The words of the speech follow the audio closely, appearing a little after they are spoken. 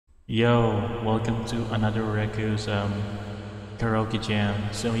Yo, welcome to another Areku's karaoke jam.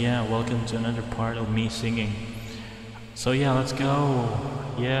 So yeah, welcome to another part of me singing. So yeah, let's go.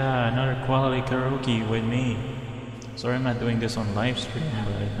 Yeah, another quality karaoke with me. Sorry I'm not doing this on live stream,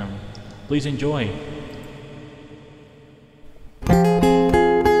 but please enjoy.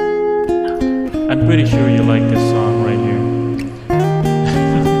 I'm pretty sure you like this song right here.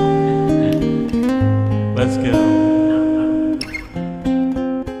 Let's go.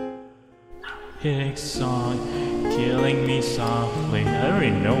 His song, killing me softly. I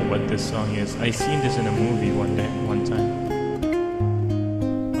already know what this song is. I seen this in a movie one time.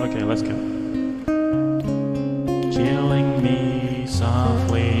 Okay, let's go. Killing me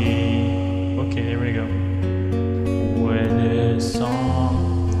softly. Okay, there we go. With this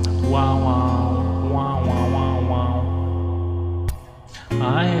song, wow wow wow wow wow wow.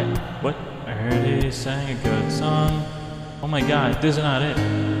 What? I heard he sang a good song. Oh my God, this is not it.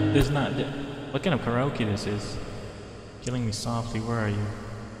 This is not it. What kind of karaoke this is? Killing me softly, where are you?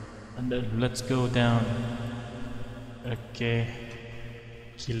 And then let's go down. Okay.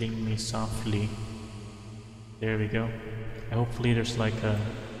 Killing me softly. There we go. Hopefully there's like a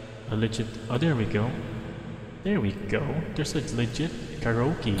legit... Oh, there we go. There we go. There's a legit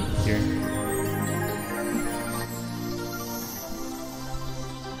karaoke here.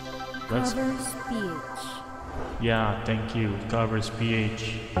 Let's... Covers PH. Yeah, thank you. Covers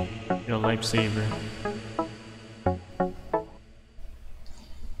PH. Your lifesaver.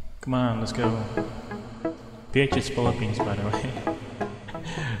 Come on, let's go. PH is Philippines, by the way.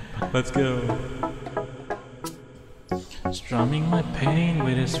 Let's go. Strumming my pain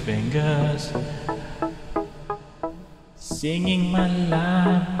with his fingers, singing my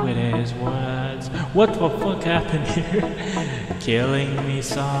life with his words. What the fuck happened here? Killing me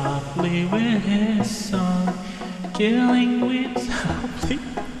softly with his song. Killing me softly.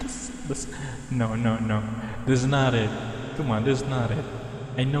 No. This is not it. Come on, this is not it.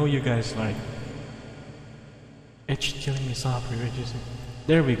 I know you guys like. It's killing me softly.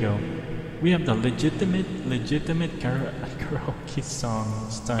 There we go. We have the legitimate karaoke song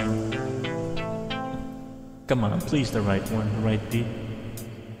this time. Come on, please the right one, the right beat.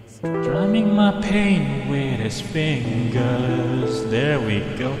 Drumming my pain with his fingers. There we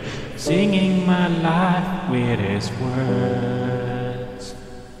go. Singing my life with his words.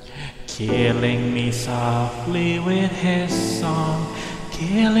 Killing me softly with his song.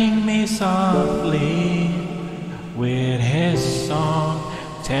 Killing me softly with his song.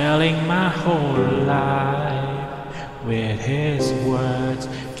 Telling my whole life with his words.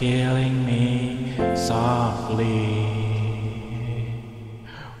 Killing me softly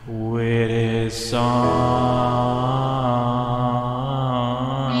with his song.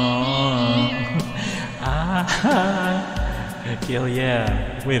 Kill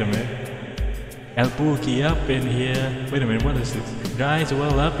yeah. Wait a minute. El Pookie up in here. Wait a minute, what is this? Guys,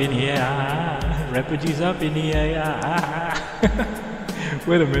 well up in here. Refugees up in here.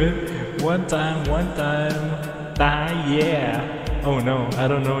 Wait a minute. One time. Yeah. Oh no, I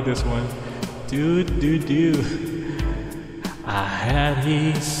don't know this one. Do. I heard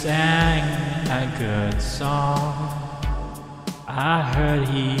he sang a good song. I heard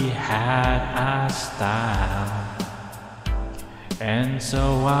he had a style. And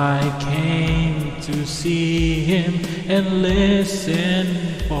so I came to see him and listen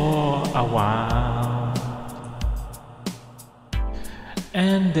for a while.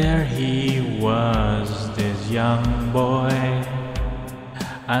 And there he was, this young boy,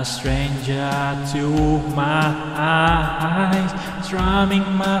 a stranger to my eyes, strumming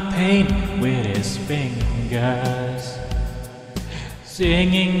my pain with his fingers,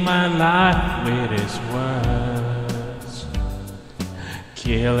 singing my life with his words.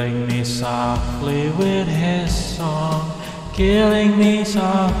 Killing me softly with his song. Killing me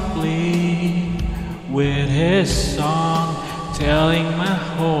softly with his song. Telling my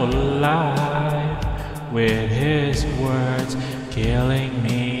whole life with his words. Killing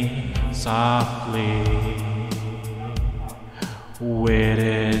me softly with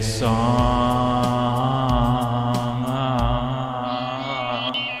his song.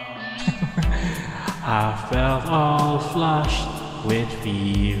 I felt all flushed with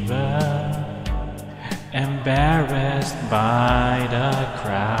fever, embarrassed by the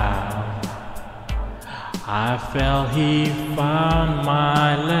crowd. I felt he found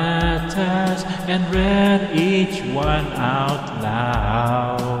my letters and read each one out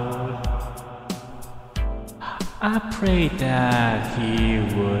loud. I prayed that he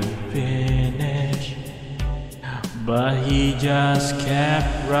would finish, but he just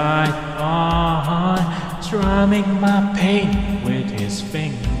kept right on, strumming my pain with his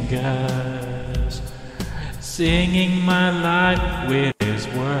fingers. fingers, singing my life with his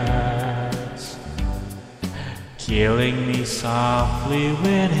words, killing me softly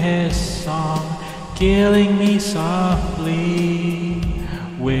with his song, killing me softly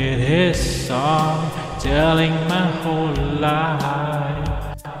with his song, telling my whole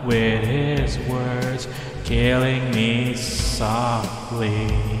life with his words, killing me softly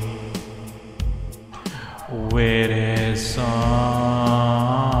with his song.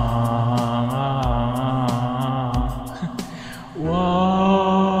 Whoa,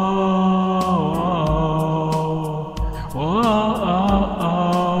 whoa,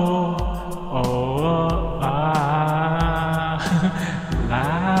 la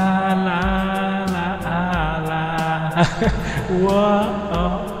la la la, whoa,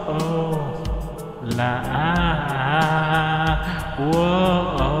 la, whoa,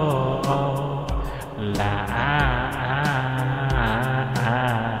 la,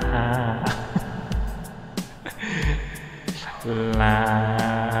 la,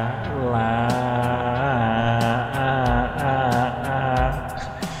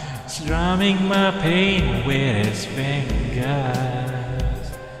 strumming my pain with his fingers,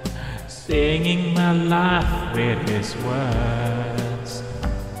 singing my life with his words,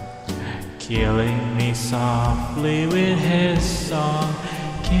 killing me softly with his song,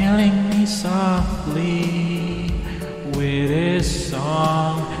 killing me softly with his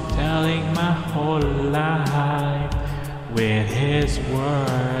song, telling my whole life with his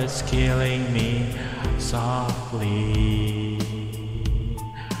words, killing me softly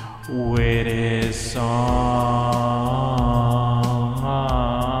with his song,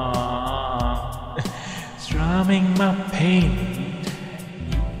 strumming my pain,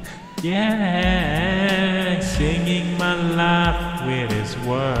 yeah, singing my life with his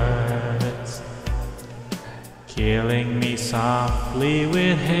words, killing me softly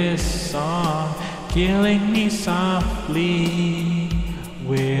with his song, killing me softly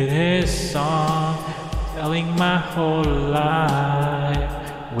with his song, telling my whole life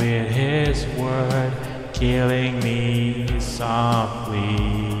with his word, killing me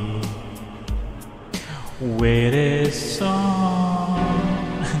softly with his song.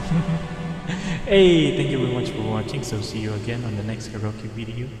 Hey, thank you very much for watching. So see you again on the next karaoke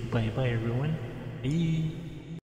video. Bye bye everyone. Bye.